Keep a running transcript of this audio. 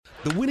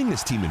The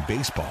winningest team in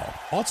baseball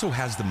also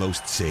has the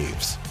most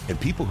saves, and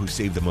people who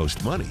save the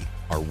most money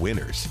are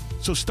winners.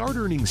 So start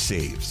earning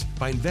saves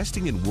by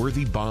investing in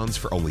worthy bonds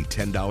for only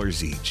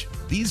 $10 each.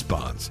 These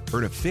bonds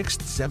earn a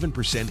fixed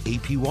 7%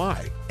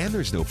 APY, and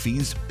there's no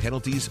fees,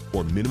 penalties,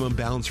 or minimum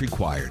balance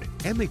required,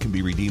 and they can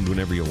be redeemed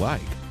whenever you like.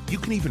 You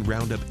can even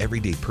round up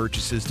everyday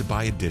purchases to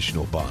buy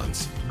additional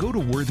bonds. Go to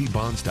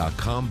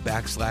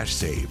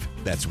worthybonds.com/save.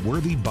 That's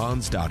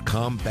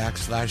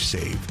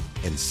worthybonds.com/save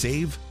and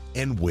save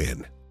and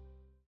win.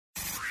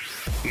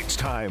 It's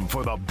time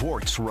for the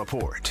Boortz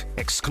Report,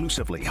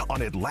 exclusively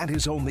on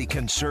Atlanta's only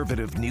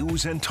conservative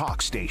news and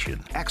talk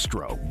station,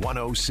 Extra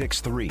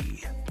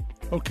 106.3.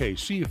 Okay,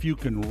 see if you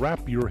can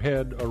wrap your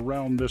head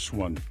around this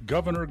one.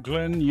 Governor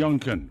Glenn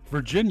Youngkin,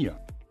 Virginia.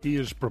 He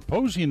is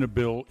proposing a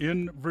bill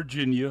in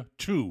Virginia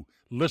to,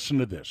 listen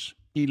to this,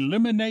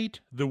 eliminate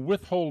the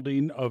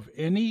withholding of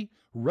any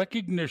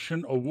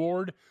recognition,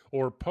 award,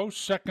 or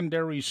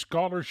post-secondary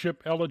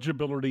scholarship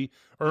eligibility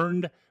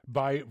earned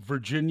by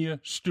Virginia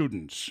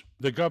students.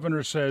 The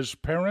governor says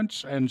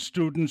parents and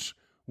students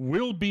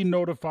will be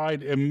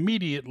notified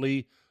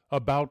immediately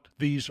about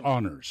these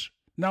honors.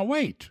 Now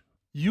wait,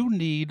 you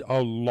need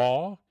a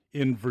law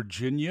in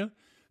Virginia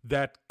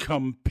that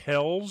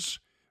compels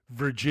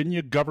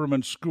Virginia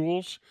government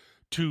schools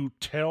to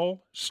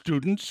tell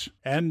students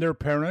and their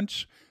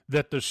parents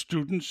that the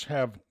students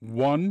have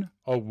won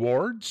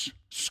awards,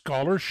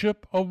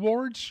 scholarship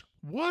awards?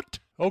 What?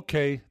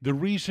 Okay, the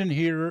reason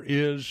here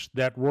is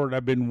that word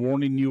I've been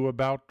warning you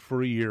about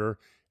for a year,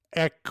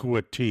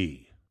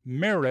 equity.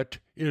 Merit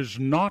is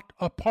not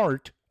a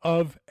part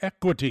of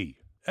equity.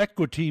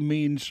 Equity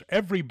means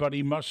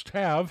everybody must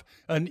have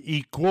an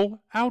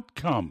equal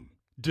outcome.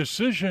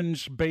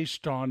 Decisions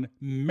based on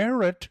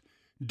merit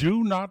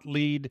do not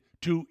lead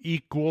to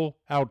equal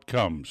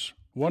outcomes.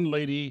 One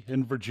lady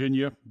in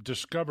Virginia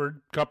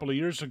discovered a couple of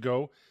years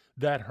ago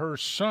that her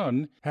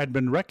son had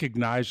been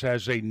recognized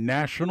as a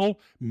National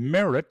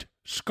Merit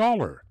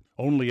Scholar.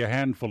 Only a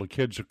handful of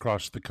kids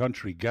across the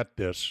country get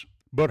this,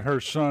 but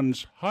her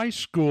son's high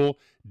school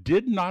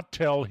did not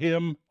tell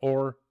him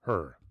or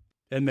her,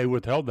 and they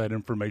withheld that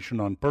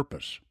information on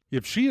purpose.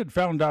 If she had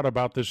found out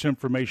about this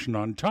information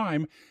on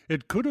time,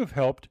 it could have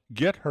helped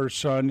get her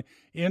son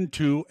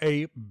into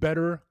a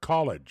better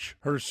college.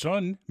 Her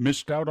son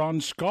missed out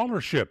on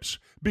scholarships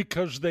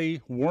because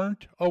they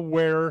weren't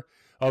aware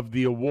of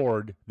the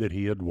award that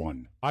he had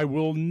won. I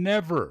will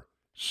never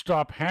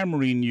stop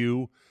hammering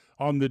you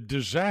on the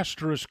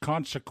disastrous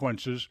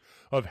consequences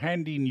of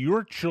handing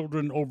your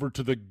children over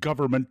to the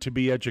government to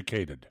be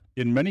educated.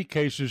 In many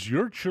cases,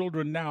 your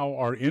children now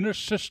are in a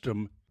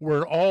system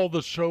where all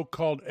the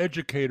so-called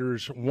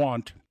educators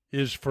want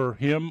is for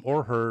him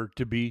or her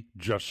to be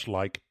just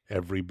like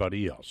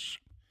everybody else.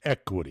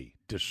 Equity.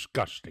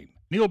 Disgusting.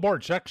 Neil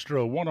Boortz,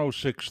 Extra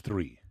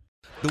 106.3.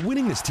 The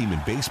winningest team in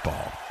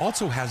baseball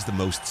also has the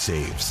most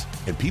saves,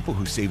 and people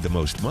who save the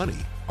most money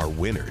are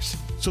winners.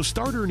 So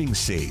start earning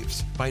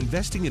saves by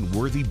investing in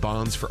worthy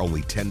bonds for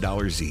only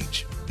 $10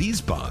 each.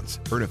 These bonds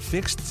earn a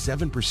fixed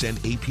 7%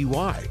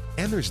 APY,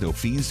 and there's no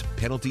fees,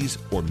 penalties,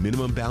 or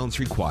minimum balance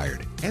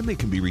required, and they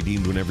can be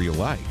redeemed whenever you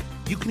like.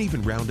 You can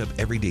even round up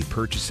everyday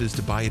purchases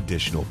to buy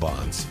additional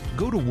bonds.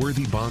 Go to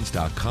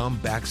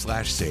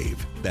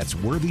worthybonds.com/save. That's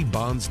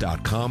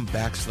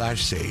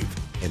worthybonds.com/save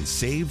and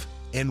save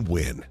and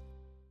win.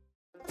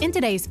 In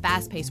today's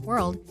fast-paced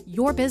world,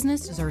 your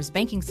business deserves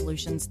banking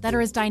solutions that are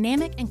as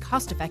dynamic and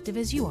cost-effective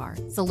as you are.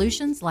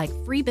 Solutions like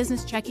free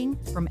business checking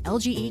from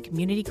LGE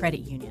Community Credit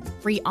Union,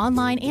 free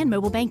online and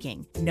mobile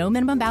banking, no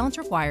minimum balance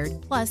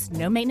required, plus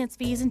no maintenance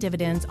fees and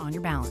dividends on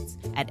your balance.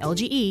 At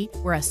LGE,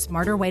 we're a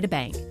smarter way to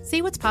bank.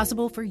 See what's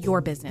possible for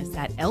your business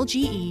at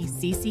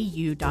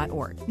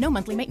lgeccu.org. No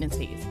monthly maintenance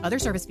fees. Other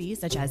service fees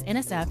such as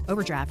NSF,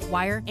 overdraft,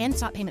 wire, and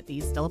stop payment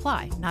fees still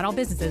apply. Not all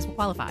businesses will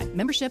qualify.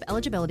 Membership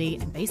eligibility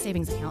and base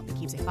savings account that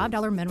keeps a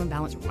 $5 minimum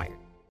balance required.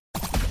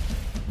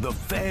 The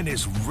Fan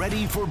is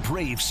ready for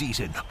Brave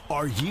season.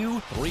 Are you?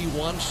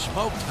 3-1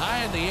 smoked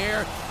high in the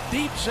air,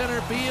 deep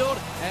center field,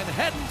 and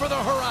heading for the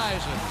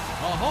horizon.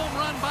 A home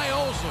run by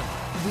Olsen.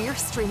 We're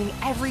streaming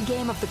every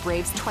game of the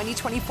Braves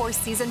 2024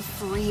 season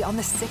free on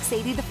the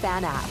 680 The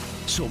Fan app.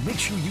 So make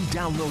sure you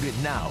download it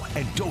now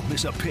and don't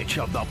miss a pitch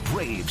of the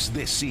Braves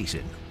this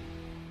season.